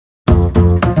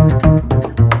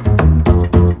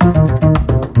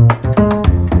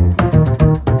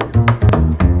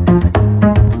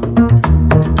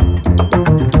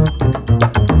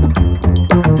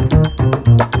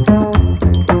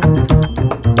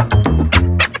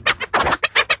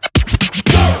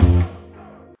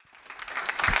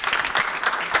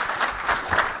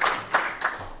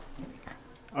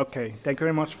Thank you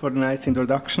very much for the nice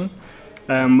introduction.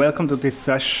 Welcome to this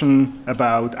session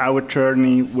about our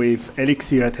journey with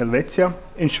Elixir at Helvetia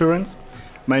Insurance.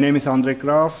 My name is André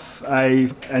Graf,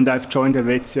 and I've joined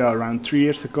Helvetia around 3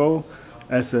 years ago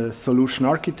as a solution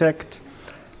architect.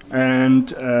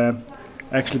 And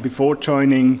actually, before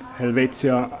joining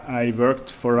Helvetia, I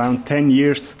worked for around 10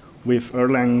 years with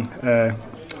Erlang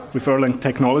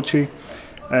technology.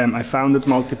 I founded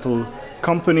multiple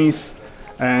companies.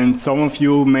 And some of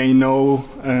you may know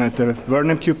the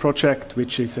VernMQ project,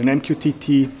 which is an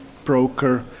MQTT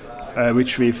broker,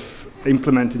 which we've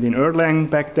implemented in Erlang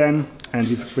back then, and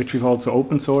which we've also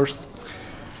open sourced.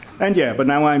 And yeah, but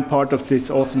now I'm part of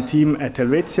this awesome team at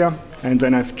Helvetia. And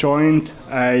when I've joined,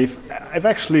 I've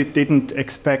actually didn't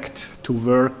expect to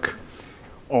work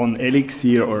on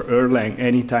Elixir or Erlang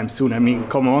anytime soon. I mean,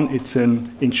 come on, it's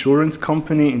an insurance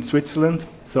company in Switzerland.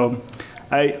 So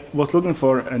I was looking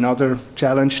for another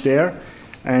challenge there,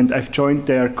 and I've joined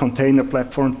their container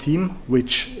platform team,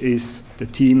 which is the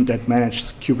team that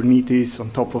manages Kubernetes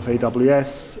on top of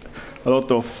AWS, a lot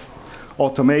of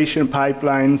automation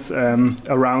pipelines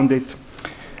around it.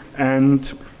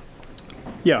 And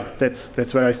yeah,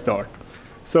 that's where I start.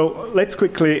 So let's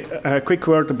quickly, a quick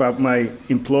word about my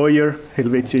employer,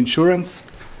 Helvetia Insurance.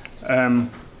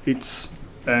 It's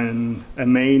a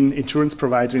main insurance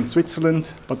provider in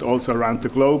Switzerland, but also around the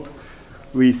globe.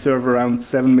 We serve around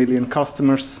 7 million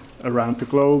customers around the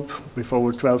globe with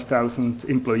over 12,000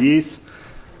 employees.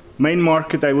 Main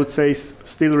market, I would say,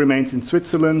 still remains in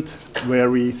Switzerland, where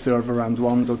we serve around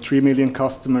 1 to 3 million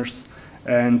customers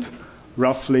and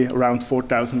roughly around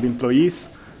 4,000 employees.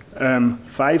 Around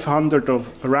 500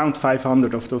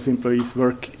 of those employees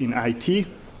work in IT,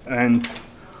 and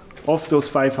of those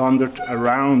 500,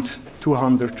 around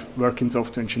 200 work in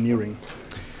software engineering.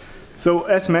 So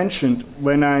as mentioned,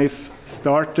 when I've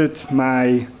started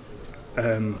my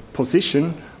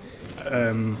position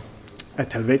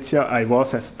at Helvetia, I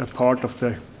was as a part of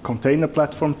the container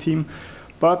platform team,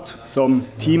 but some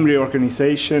team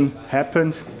reorganization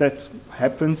happened. That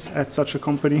happens at such a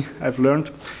company, I've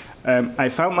learned. I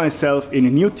found myself in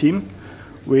a new team,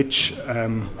 which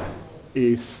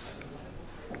is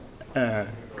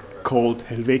called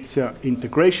Helvetia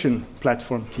Integration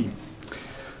Platform Team.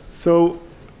 So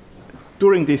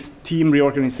during this team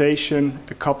reorganization,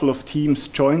 a couple of teams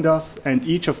joined us, and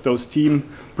each of those teams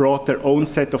brought their own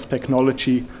set of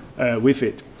technology with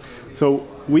it. So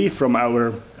we, from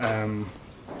our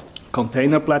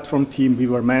container platform team, we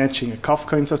were managing a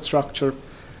Kafka infrastructure,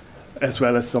 as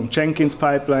well as some Jenkins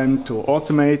pipeline to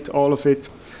automate all of it.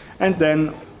 And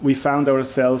then we found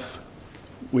ourselves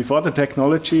with other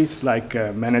technologies like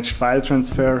managed file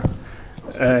transfer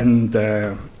and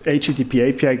HTTP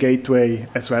API gateway,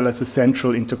 as well as a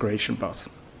central integration bus.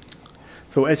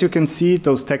 So as you can see,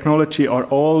 those technology are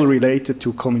all related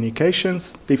to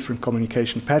communications, different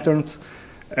communication patterns.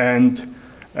 And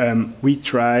we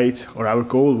tried, or our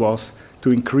goal was,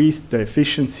 to increase the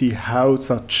efficiency how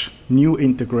such new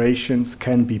integrations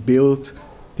can be built,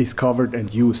 discovered,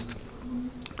 and used.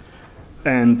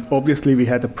 And obviously, we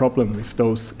had a problem with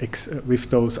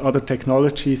those other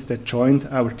technologies that joined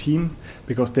our team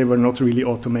because they were not really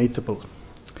automatable.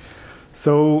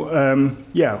 So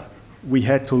yeah, we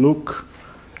had to look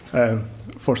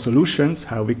for solutions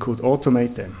how we could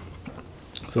automate them.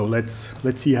 So let's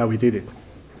see how we did it.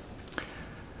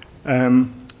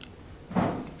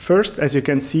 First, as you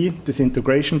can see, this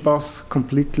integration bus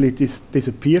completely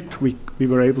disappeared. We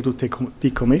were able to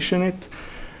decommission it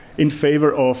in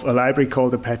favor of a library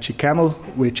called Apache Camel,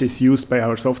 which is used by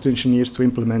our software engineers to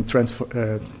implement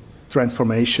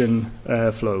transformation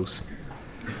flows.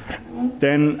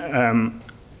 Then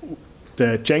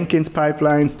the Jenkins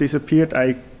pipelines disappeared.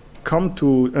 I come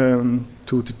to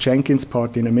the Jenkins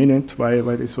part in a minute, why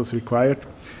this was required.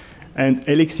 And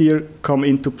Elixir came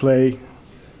into play,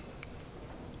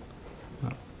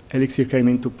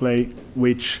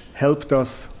 which helped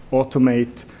us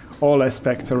automate all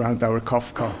aspects around our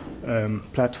Kafka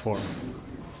platform.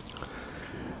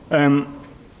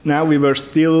 Now we were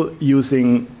still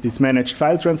using this managed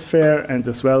file transfer and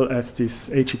as well as this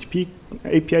HTTP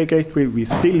API gateway. We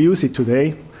still use it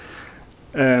today.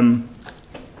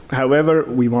 However,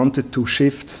 we wanted to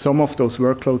shift some of those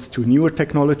workloads to newer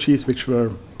technologies which were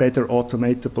better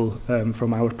automatable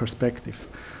from our perspective.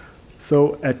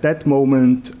 So at that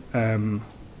moment,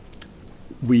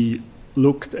 we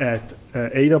looked at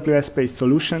AWS-based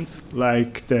solutions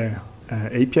like the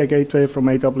API gateway from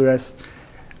AWS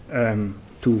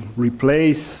to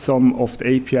replace some of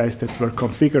the APIs that were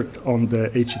configured on the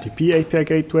HTTP API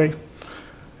gateway,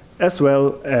 as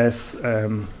well as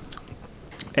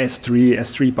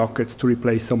S3 buckets to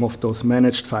replace some of those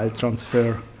managed file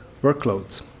transfer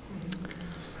workloads.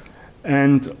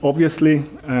 And obviously,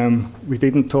 we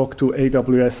didn't talk to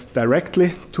AWS directly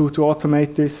to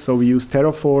automate this, so we use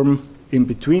Terraform in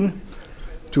between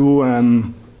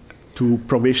to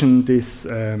provision this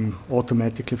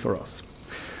automatically for us.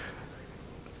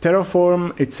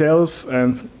 Terraform itself,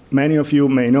 many of you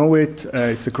may know it,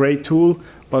 it's a great tool,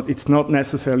 but it's not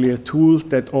necessarily a tool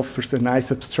that offers a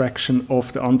nice abstraction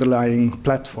of the underlying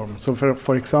platform. So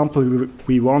for example,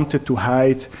 we wanted to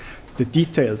hide the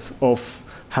details of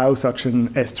how such an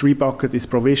S3 bucket is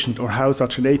provisioned or how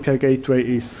such an API gateway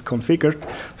is configured.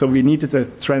 So we needed a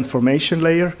transformation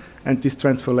layer, and this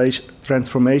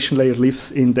transformation layer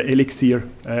lives in the Elixir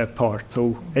part.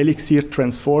 So Elixir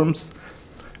transforms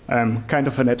kind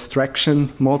of an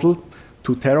abstraction model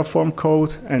to Terraform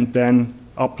code and then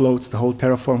uploads the whole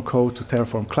Terraform code to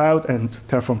Terraform Cloud, and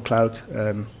Terraform Cloud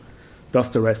does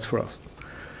the rest for us.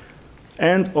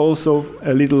 And also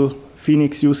a little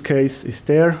Phoenix use case is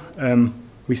there.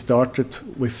 We started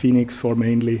with Phoenix for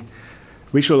mainly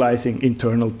visualizing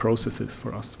internal processes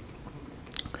for us.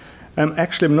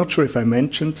 Actually, I'm not sure if I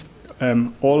mentioned,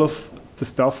 all of the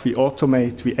stuff we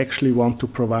automate, we actually want to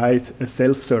provide a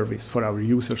self-service for our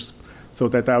users so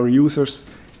that our users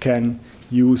can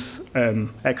use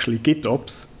actually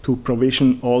Git-Ops to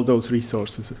provision all those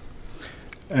resources.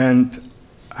 And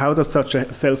how does such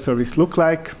a self-service look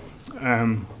like?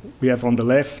 We have on the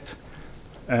left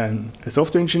a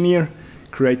software engineer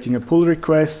creating a pull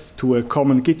request to a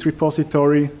common Git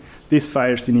repository. This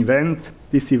fires an event.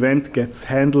 This event gets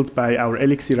handled by our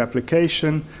Elixir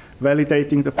application,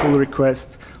 validating the pull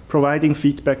request, providing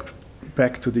feedback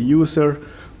back to the user,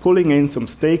 pulling in some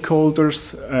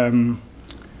stakeholders,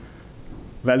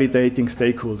 validating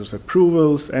stakeholders'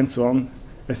 approvals, and so on.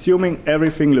 Assuming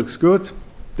everything looks good,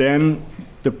 then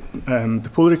the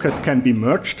pull request can be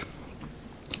merged,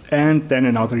 and then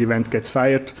another event gets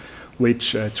fired,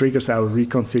 which triggers our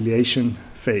reconciliation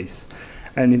phase.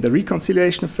 And in the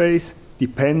reconciliation phase,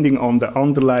 depending on the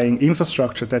underlying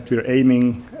infrastructure that we're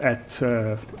aiming at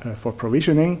for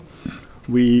provisioning,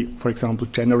 we, for example,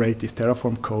 generate this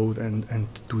Terraform code and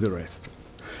do the rest.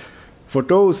 For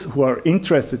those who are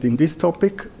interested in this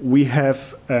topic, we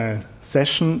have a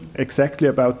session exactly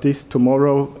about this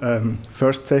tomorrow,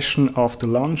 first session after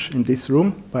lunch in this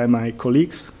room by my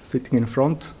colleagues sitting in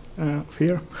front of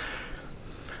here.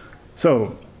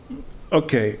 So,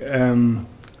 okay,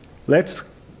 let's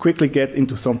quickly get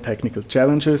into some technical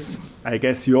challenges. I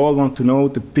guess you all want to know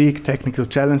the big technical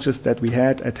challenges that we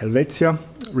had at Helvetia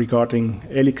regarding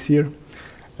Elixir.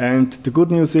 And the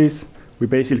good news is we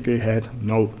basically had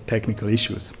no technical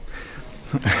issues.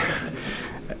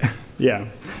 Yeah,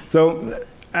 so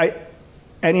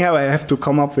anyhow, I have to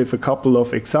come up with a couple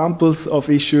of examples of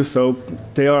issues. So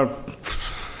they are,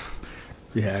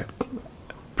 yeah,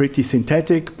 pretty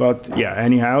synthetic, but yeah,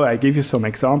 anyhow, I give you some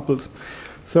examples.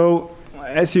 So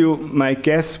as you might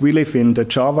guess, we live in the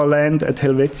Java land at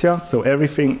Helvetia, so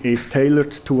everything is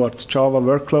tailored towards Java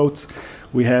workloads.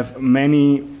 We have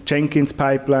many Jenkins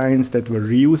pipelines that were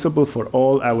reusable for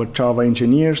all our Java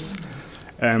engineers.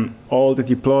 All the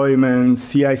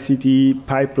deployments, CI/CD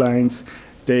pipelines,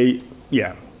 they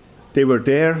were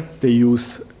there. They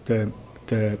use the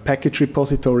package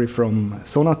repository from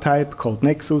Sonatype called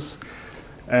Nexus.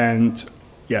 And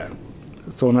yeah,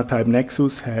 Sonatype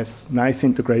Nexus has nice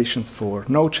integrations for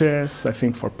Node.js, I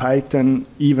think for Python.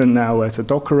 Even now as a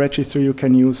Docker register you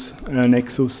can use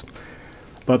Nexus.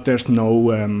 But there's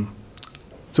no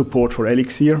support for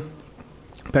Elixir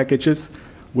packages,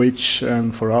 which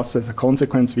for us as a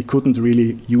consequence, we couldn't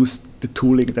really use the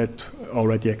tooling that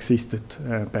already existed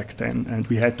back then. And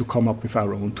we had to come up with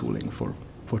our own tooling for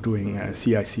doing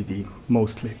CI/CD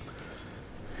mostly.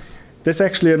 There's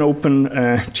actually an open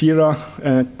Jira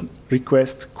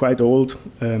request, quite old,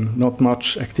 not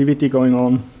much activity going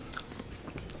on.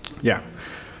 Yeah.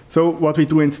 So what we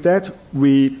do instead,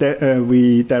 we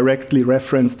directly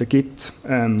reference the Git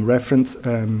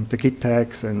the Git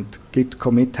tags and Git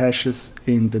commit hashes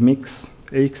in the mix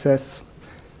AXS,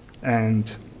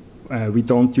 and we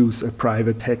don't use a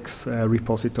private hex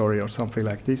repository or something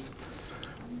like this.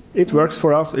 It works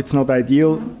for us. It's not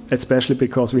ideal, especially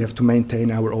because we have to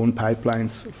maintain our own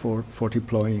pipelines for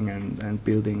deploying and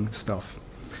building stuff.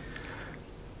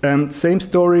 Same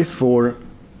story for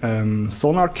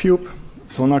SonarQube.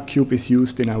 SonarQube is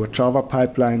used in our Java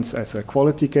pipelines as a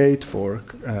quality gate for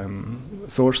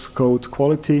source code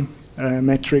quality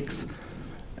metrics.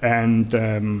 And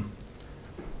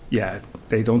yeah,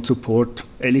 they don't support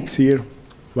Elixir.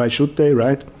 Why should they,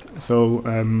 right? So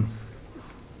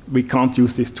we can't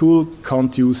use this tool,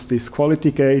 can't use this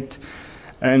quality gate.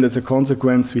 And as a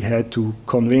consequence, we had to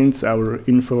convince our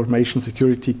information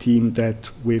security team that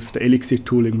with the Elixir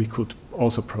tooling, we could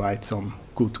also provide some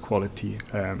good quality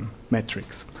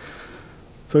metrics.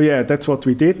 So yeah, that's what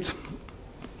we did.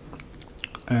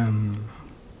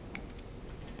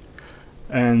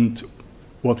 And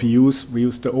what we use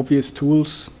the obvious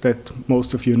tools that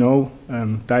most of you know,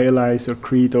 Dialyzer,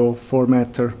 Credo,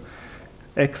 Formatter,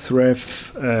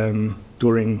 Xref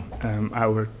during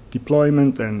our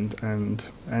deployment and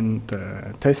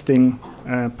testing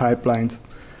pipelines.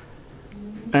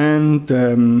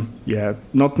 And yeah,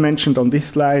 not mentioned on this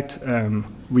slide,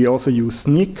 we also use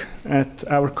Sneak at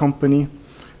our company.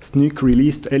 Sneak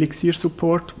released Elixir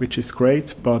support, which is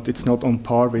great, but it's not on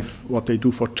par with what they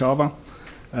do for Java.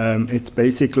 It's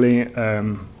basically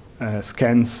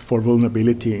scans for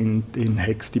vulnerability in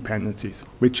hex dependencies,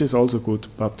 which is also good,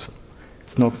 but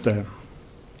it's not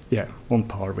yeah, on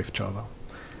par with Java.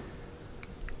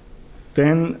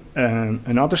 Then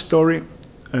another story,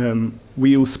 we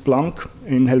use Splunk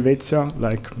in Helvetia,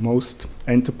 like most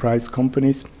enterprise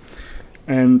companies.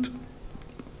 And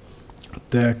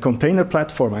the container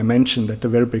platform I mentioned at the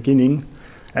very beginning,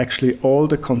 actually all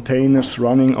the containers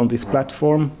running on this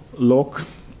platform log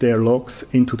their logs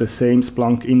into the same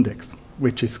Splunk index,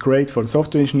 which is great for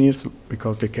software engineers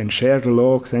because they can share the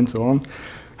logs and so on.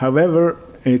 However,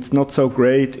 it's not so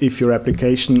great if your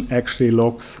application actually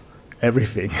logs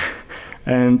everything.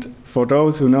 And for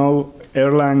those who know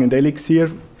Erlang and Elixir,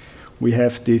 we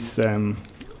have this,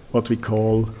 what we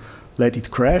call let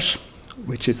it crash,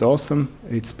 which is awesome.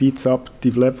 It speeds up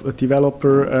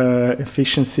developer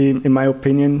efficiency, in my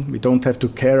opinion. We don't have to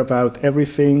care about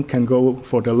everything, can go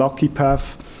for the lucky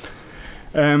path,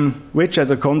 which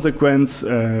as a consequence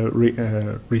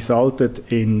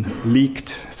resulted in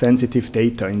leaked sensitive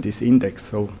data in this index.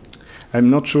 So I'm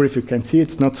not sure if you can see,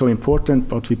 it's not so important,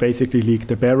 but we basically leaked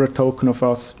the bearer token of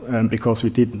us because we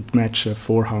didn't match a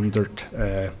 400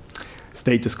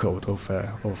 status code of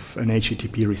an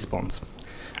HTTP response.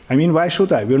 I mean, why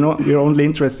should I? We're only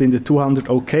interested in the 200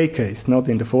 OK case, not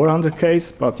in the 400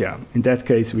 case, but yeah, in that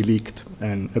case we leaked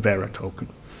a bearer token.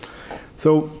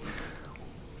 So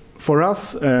for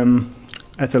us,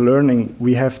 as a learning,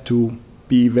 we have to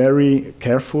be very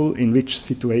careful in which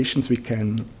situations we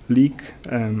can leak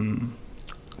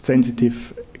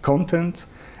sensitive content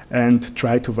and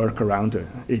try to work around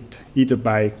it, either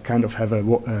by kind of have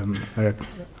a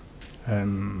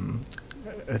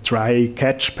try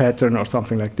catch pattern or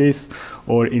something like this,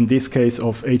 or in this case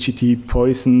of HTTP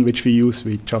poison, which we use,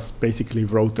 we just basically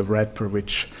wrote a wrapper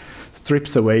which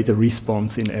strips away the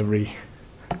response in every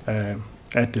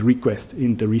at the request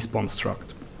in the response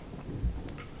struct.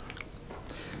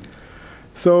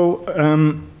 So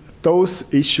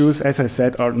those issues, as I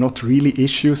said, are not really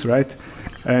issues, right?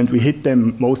 And we hit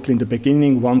them mostly in the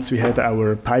beginning. Once we had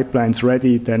our pipelines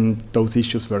ready, then those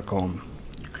issues were gone.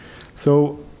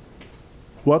 So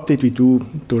what did we do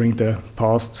during the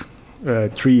past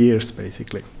 3 years,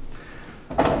 basically?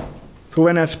 So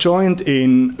when I've joined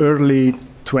in early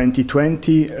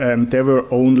 2020, there were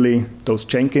only those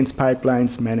Jenkins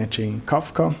pipelines managing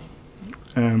Kafka,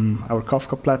 our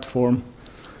Kafka platform.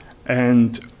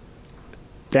 And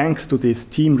thanks to these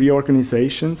team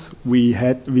reorganizations, we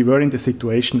were in the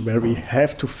situation where we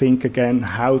have to think again,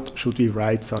 how should we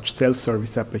write such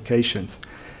self-service applications?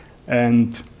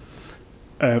 And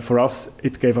for us,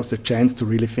 it gave us a chance to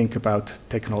really think about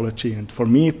technology. And for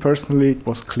me personally, it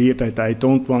was clear that I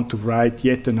don't want to write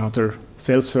yet another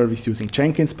self-service using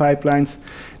Jenkins pipelines.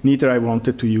 Neither I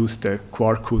wanted to use the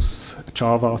Quarkus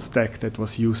Java stack that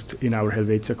was used in our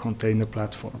Helvetia container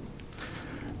platform.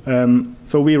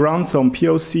 So we run some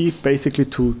POC basically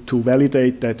to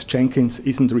validate that Jenkins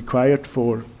isn't required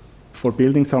for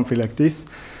building something like this.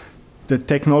 The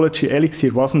technology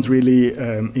Elixir wasn't really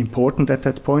important at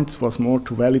that point. It was more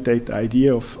to validate the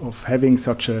idea of having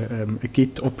such a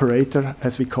Git operator,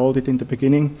 as we called it in the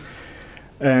beginning.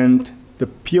 And the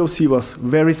POC was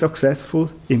very successful,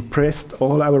 impressed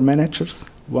all our managers,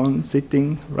 one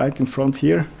sitting right in front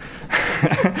here.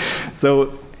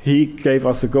 So he gave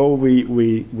us a go.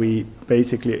 We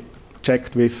basically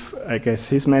checked with, I guess,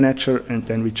 his manager, and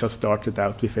then we just started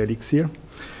out with Elixir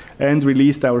and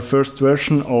released our first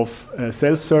version of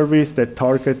self-service that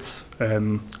targets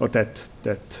or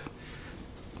that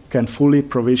can fully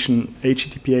provision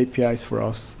HTTP APIs for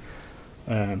us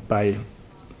by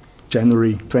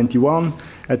January 21.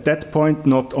 At that point,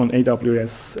 not on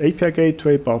AWS API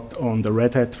Gateway, but on the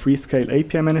Red Hat Freescale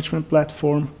API Management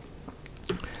Platform.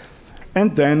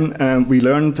 And then we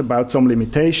learned about some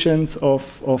limitations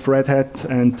of Red Hat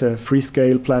and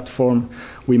Freescale platform.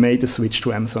 We made a switch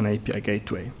to Amazon API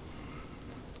Gateway.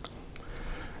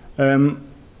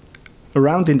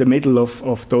 around in the middle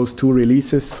of those two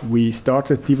releases, we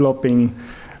started developing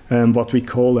what we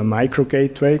call a micro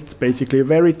gateway. It's basically a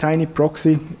very tiny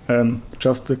proxy,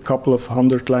 just a couple of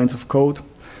 100 lines of code,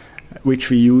 which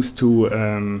we use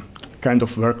to kind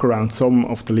of work around some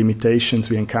of the limitations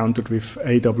we encountered with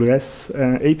AWS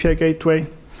API gateway.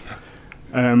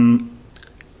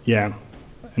 Yeah,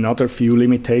 another few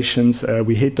limitations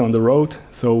we hit on the road.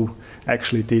 So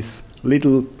actually this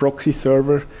little proxy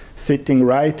server sitting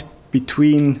right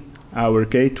between our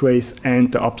gateways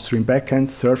and the upstream backends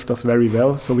served us very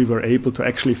well. So we were able to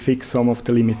actually fix some of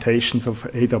the limitations of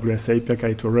AWS API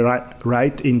gateway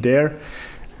right in there.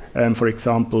 For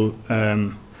example,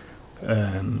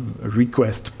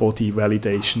 request body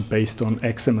validation based on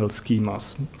XML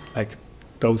schemas, like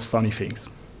those funny things.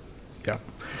 Yeah.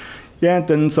 Yeah, and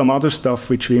then some other stuff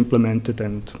which we implemented,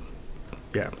 and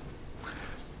yeah.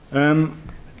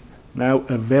 Now,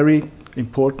 a very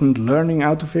important learning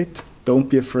out of it. Don't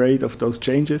be afraid of those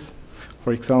changes.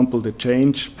 For example, the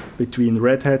change between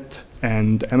Red Hat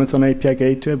and Amazon API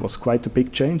Gateway was quite a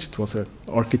big change. It was an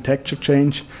architecture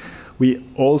change. We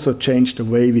also changed the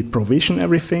way we provision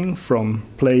everything from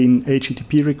plain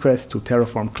HTTP requests to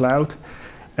Terraform Cloud,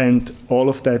 and all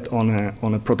of that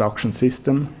on a production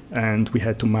system. And we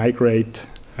had to migrate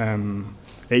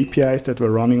APIs that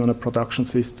were running on a production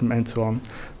system and so on,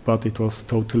 but it was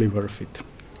totally worth it.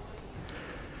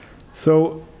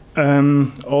 So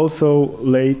also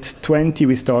late 20,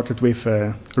 we started with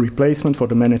a replacement for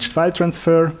the managed file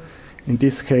transfer. In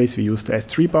this case, we used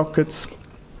S3 buckets,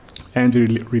 and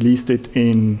we released it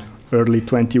in early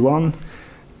 21.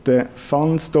 The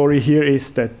fun story here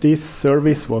is that this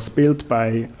service was built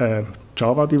by a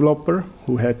Java developer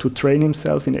who had to train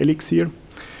himself in Elixir.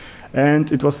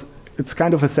 And it's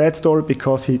kind of a sad story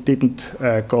because he didn't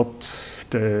got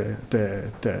the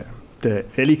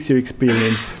Elixir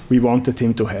experience we wanted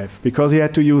him to have, because he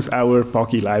had to use our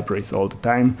buggy libraries all the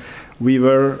time. We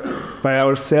were, by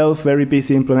ourselves, very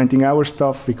busy implementing our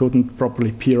stuff. We couldn't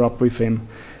properly peer up with him.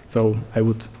 So I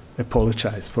would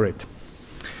apologize for it.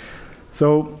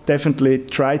 So definitely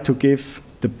try to give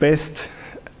the best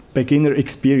beginner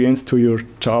experience to your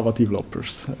Java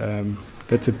developers.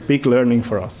 That's a big learning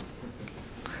for us.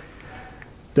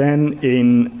 Then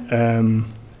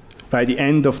by the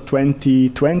end of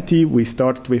 2020, we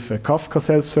started with a Kafka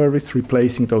self-service,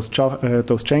 replacing those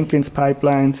Jenkins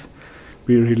pipelines.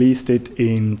 We released it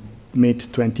in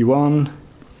mid-21.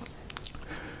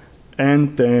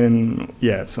 And then,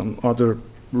 yeah, some other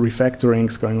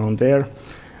refactorings going on there.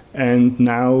 And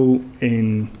now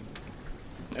in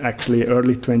actually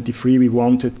early 23, we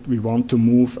want to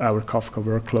move our Kafka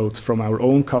workloads from our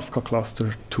own Kafka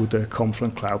cluster to the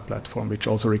Confluent Cloud Platform, which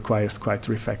also requires quite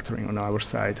refactoring on our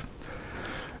side.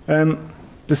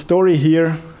 The story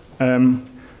here,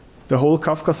 the whole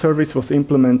Kafka service was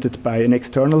implemented by an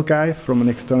external guy from an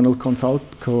external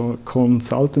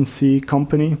consultancy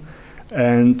company,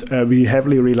 and we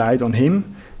heavily relied on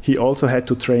him. He also had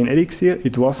to train Elixir.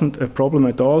 It wasn't a problem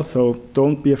at all, so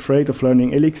don't be afraid of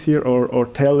learning Elixir or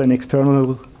tell an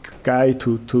external guy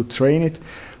to train it.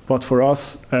 But for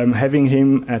us, having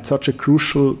him at such a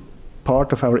crucial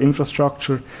part of our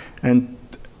infrastructure and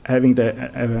having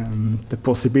the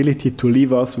possibility to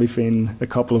leave us within a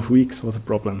couple of weeks was a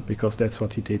problem, because that's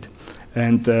what he did.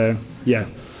 And yeah,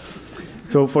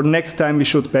 so for next time we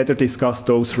should better discuss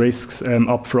those risks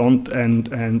up front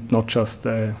and not just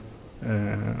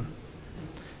yeah,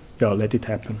 let it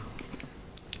happen.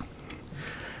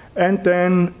 And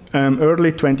then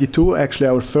early 22, actually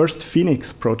our first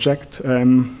Phoenix project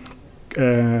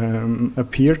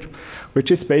appeared,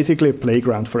 which is basically a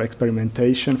playground for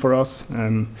experimentation for us,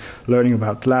 learning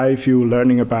about live view,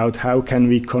 learning about how can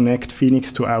we connect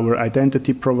Phoenix to our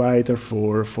identity provider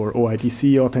for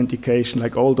OIDC authentication,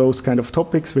 like all those kind of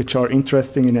topics which are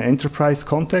interesting in an enterprise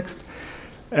context.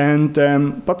 And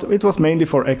but it was mainly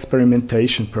for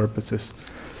experimentation purposes.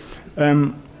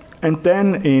 And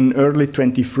then in early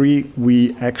 23,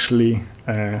 we actually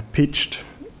pitched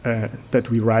that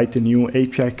we write a new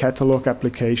API catalog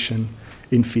application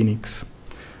in Phoenix.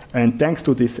 And thanks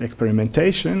to this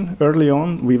experimentation, early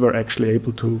on, we were actually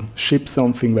able to ship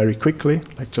something very quickly,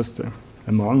 like just a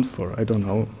month or, I don't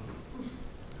know,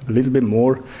 a little bit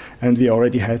more. And we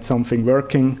already had something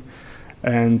working,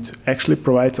 and actually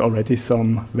provides already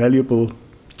some valuable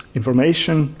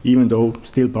information, even though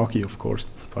still buggy, of course.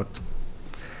 But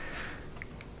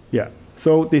yeah,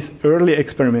 so this early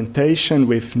experimentation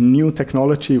with new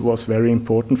technology was very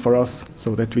important for us,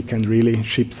 so that we can really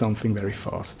ship something very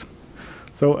fast.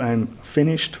 So I'm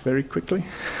finished very quickly.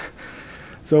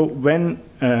 So when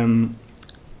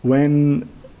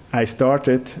I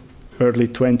started early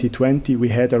 2020, we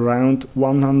had around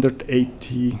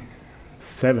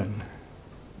 187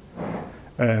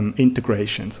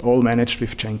 integrations, all managed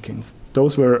with Jenkins.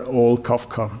 Those were all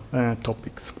Kafka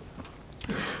topics.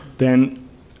 Then,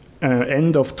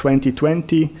 end of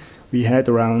 2020, we had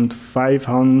around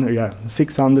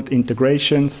 600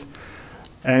 integrations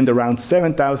and around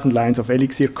 7,000 lines of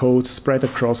Elixir code spread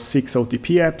across 6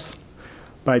 OTP apps.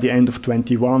 By the end of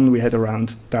 21, we had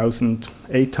around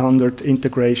 1,800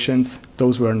 integrations.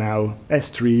 Those were now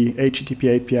S3,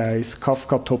 HTTP APIs,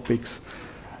 Kafka topics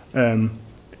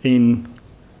in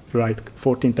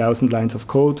 14,000 lines of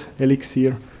code,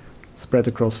 Elixir, spread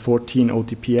across 14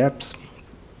 OTP apps.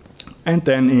 And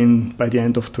then by the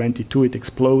end of 22, it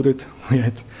exploded. We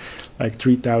had like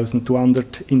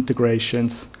 3,200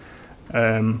 integrations,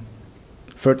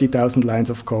 30,000 lines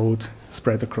of code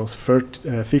spread across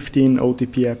 15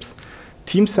 OTP apps.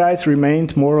 Team size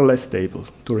remained more or less stable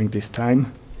during this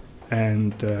time.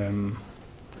 And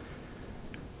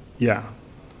yeah.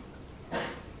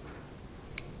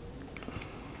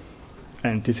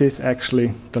 And this is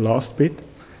actually the last bit,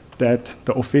 that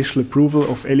the official approval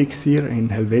of Elixir in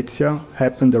Helvetia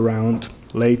happened around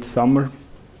late summer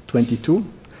 22.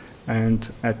 And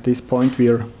at this point, we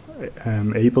are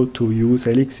able to use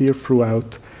Elixir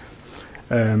throughout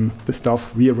the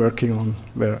stuff we are working on,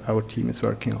 where our team is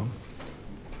working on.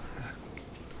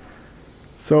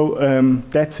 So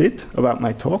that's it about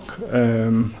my talk.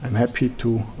 I'm happy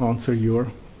to answer your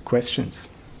questions.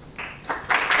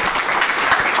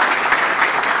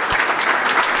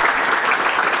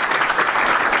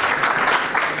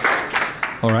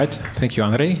 All right, thank you,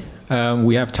 André.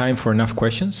 We have time for enough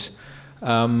questions.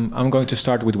 I'm going to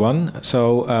start with one.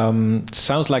 So,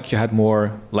 sounds like you had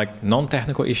more like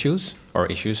non-technical issues or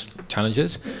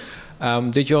challenges.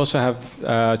 Did you also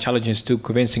have challenges to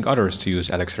convincing others to use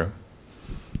Elixir?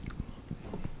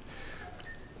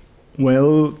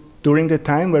 Well, during the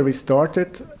time where we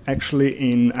started,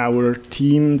 actually in our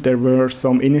team, there were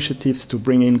some initiatives to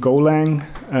bring in Golang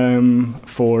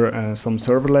for some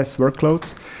serverless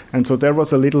workloads. And so there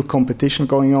was a little competition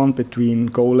going on between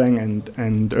Golang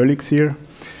and Elixir.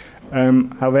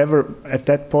 However, at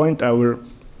that point, our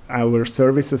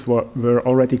services were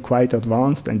already quite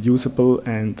advanced and usable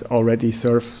and already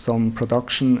serve some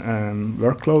production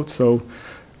workloads. So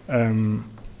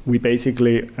we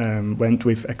basically went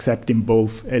with accepting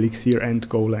both Elixir and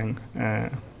Golang.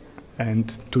 And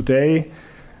today,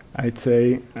 I'd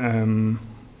say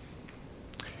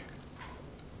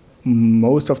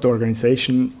most of the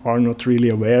organization are not really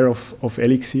aware of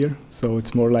Elixir. So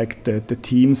it's more like the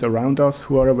teams around us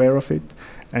who are aware of it.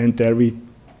 And there we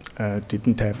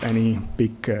didn't have any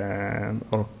big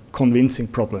or convincing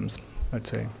problems, I'd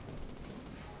say.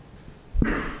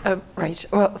 Right.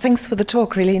 Well, thanks for the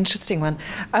talk. Really interesting one.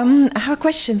 I have a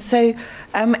question. So,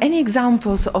 any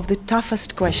examples of the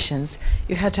toughest questions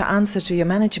you had to answer to your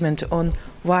management on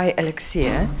why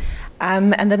Elixir?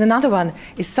 And then another one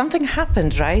is something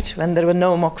happened, right, when there were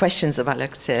no more questions about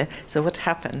Elixir. So, what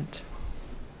happened?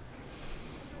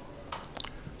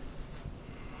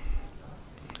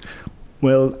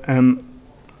 Well,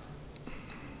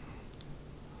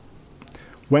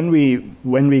 when we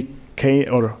came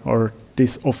or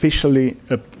this officially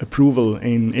approval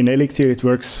in Elixir, it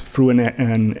works through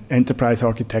an enterprise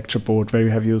architecture board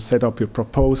where you set up your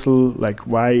proposal, like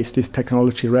why is this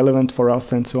technology relevant for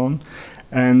us and so on.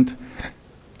 And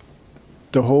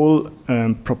the whole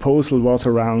proposal was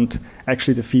around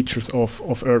actually the features of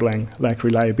Erlang, like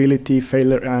reliability,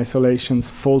 failure isolations,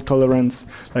 fault tolerance,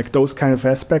 like those kind of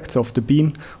aspects of the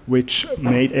beam, which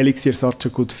made Elixir such a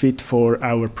good fit for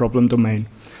our problem domain.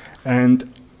 And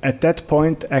at that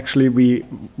point, actually,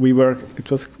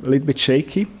 it was a little bit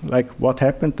shaky, like what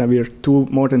happened, and we're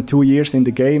more than 2 years in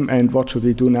the game, and what should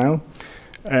we do now?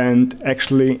 And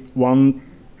actually, one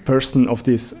person of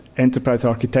this enterprise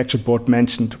architecture board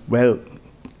mentioned, well,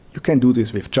 you can do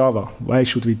this with Java. Why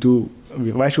should we do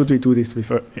this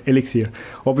with Elixir?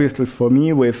 Obviously, for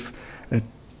me, with a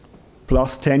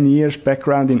plus 10 years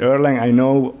background in Erlang, I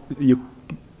know you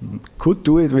could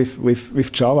do it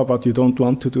with Java, but you don't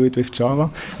want to do it with Java.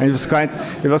 And it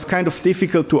was kind of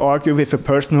difficult to argue with a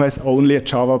person who has only a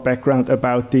Java background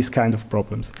about these kind of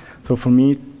problems. So for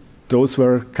me, those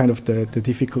were kind of the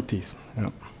difficulties.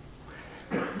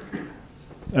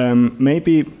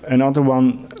 Maybe another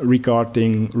one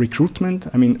regarding recruitment.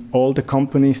 I mean, all the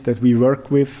companies that we work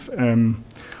with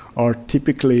are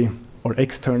typically, or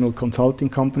external consulting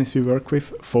companies we work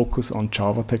with, focus on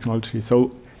Java technology.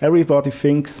 So everybody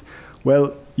thinks,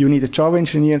 well, you need a Java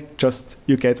engineer, just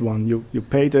you get one. You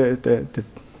pay the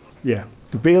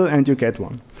bill and you get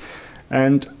one.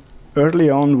 And early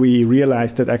on, we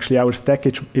realized that actually our stack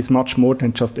is much more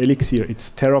than just Elixir. It's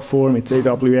Terraform, it's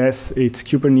AWS, it's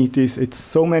Kubernetes, it's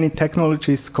so many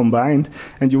technologies combined,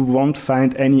 and you won't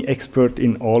find any expert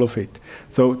in all of it.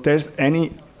 So there's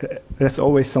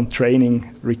always some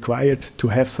training required to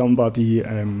have somebody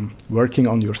working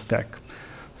on your stack.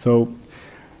 So,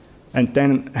 and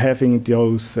then having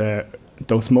those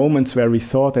moments where we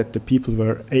saw that the people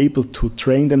were able to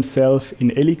train themselves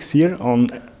in Elixir on,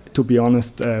 to be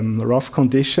honest, rough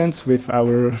conditions with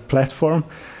our platform.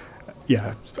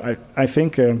 Yeah, I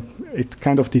think it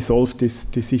kind of dissolved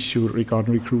this issue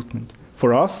regarding recruitment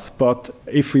for us. But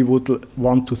if we would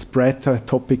want to spread the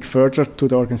topic further to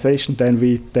the organization, then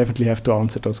we definitely have to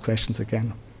answer those questions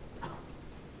again.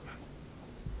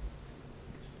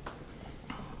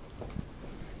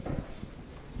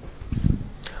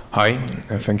 Hi,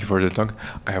 thank you for the talk.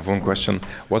 I have one question.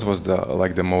 What was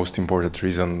the most important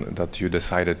reason that you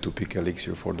decided to pick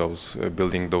Elixir for those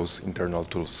building those internal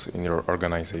tools in your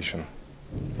organization?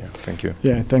 Yeah, thank you.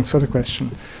 Yeah, thanks for the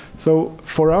question. So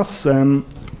for us,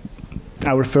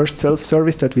 our first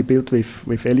self-service that we built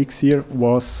with Elixir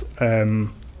was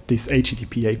this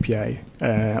HTTP API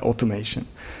automation.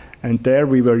 And there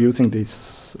we were using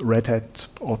this Red Hat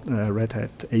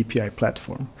API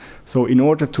platform. So in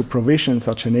order to provision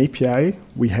such an API,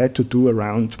 we had to do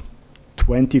around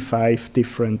 25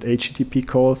 different HTTP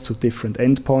calls to different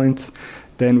endpoints.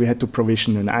 Then we had to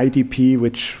provision an IDP,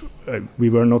 which we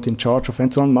were not in charge of,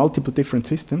 and so on, multiple different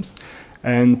systems.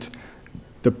 And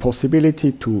the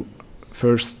possibility to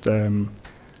first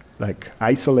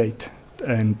isolate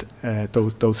and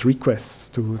those requests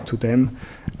to them,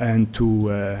 and to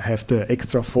have the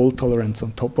extra fault tolerance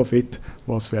on top of it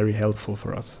was very helpful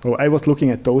for us. So I was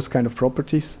looking at those kind of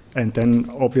properties, and then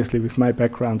obviously with my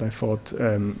background I thought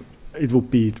it would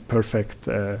be the perfect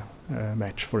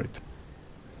match for it.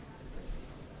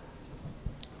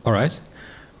 All right.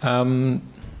 Are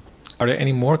there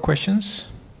any more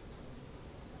questions?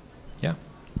 Yeah.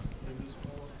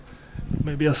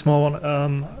 Maybe a small one,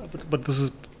 but this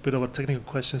is bit of a technical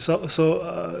question. So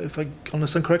if I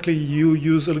understand correctly, you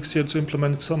use Elixir to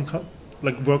implement some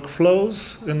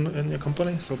workflows in your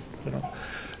company.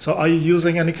 So are you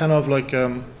using any kind of I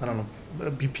don't know, a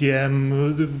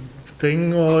BPM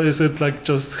thing, or is it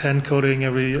just hand coding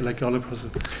every all the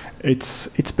process?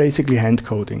 It's basically hand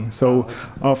coding. So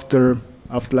after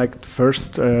the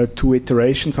first 2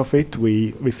 iterations of it,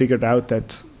 we figured out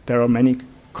that there are many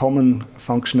common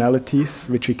functionalities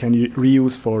which we can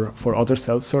reuse for other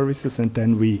self-services, and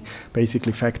then we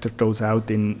basically factored those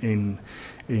out in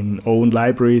own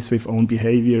libraries with own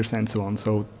behaviors and so on.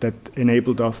 So that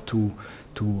enabled us to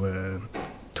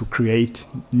create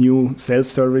new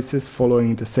self-services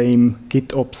following the same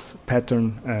Git-Ops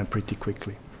pattern pretty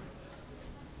quickly.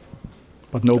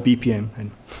 But no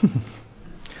BPM.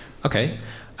 Okay,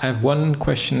 I have one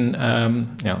question.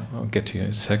 I'll get to you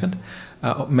in a second.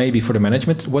 Maybe for the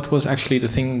management, what was actually the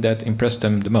thing that impressed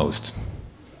them the most?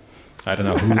 I don't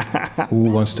know who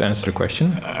wants to answer the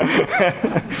question.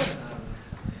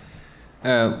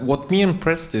 What me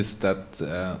impressed is that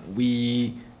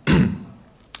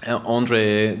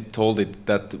André told it,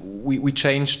 that we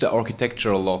changed the architecture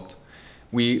a lot.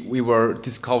 We were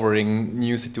discovering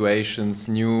new situations,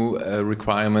 new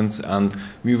requirements, and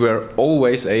we were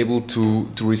always able to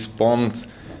respond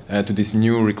to these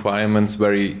new requirements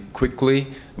very quickly,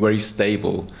 very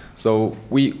stable. So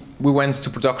we went to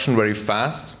production very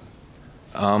fast.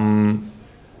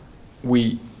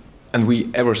 We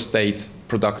ever stayed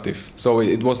productive. So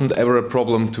it wasn't ever a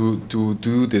problem to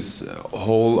do this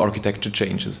whole architecture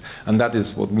changes, and that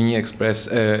is what me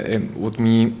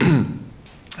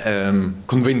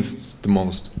convinced the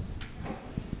most.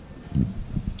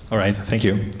 All right, thank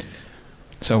you.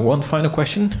 So one final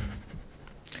question.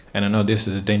 And I know this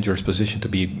is a dangerous position to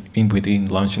be in between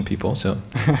launching people, so.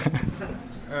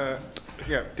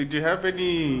 Yeah, did you have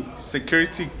any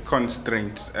security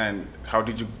constraints, and how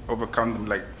did you overcome them?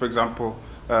 Like, for example,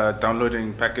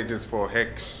 downloading packages for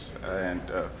Hex and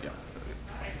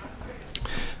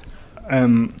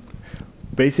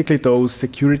basically those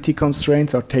security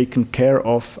constraints are taken care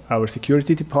of our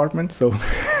security department. So,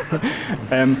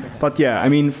 but yeah, I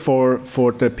mean, for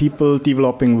the people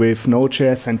developing with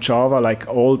Node.js and Java,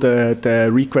 all the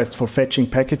requests for fetching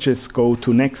packages go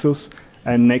to Nexus,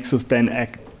 and Nexus then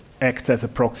acts as a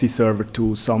proxy server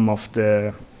to some of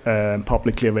the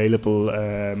publicly available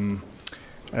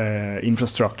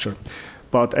infrastructure.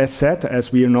 But as said,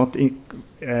 as we are not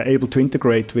able to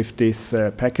integrate with this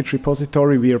package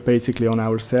repository, we are basically on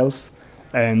ourselves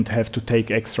and have to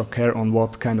take extra care on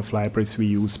what kind of libraries we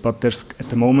use. But there's at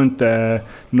the moment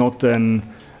not an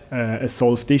a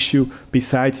solved issue,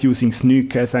 besides using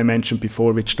Snyk, as I mentioned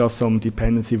before, which does some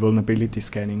dependency vulnerability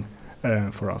scanning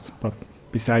for us. But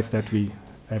besides that, we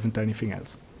haven't done anything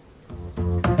else.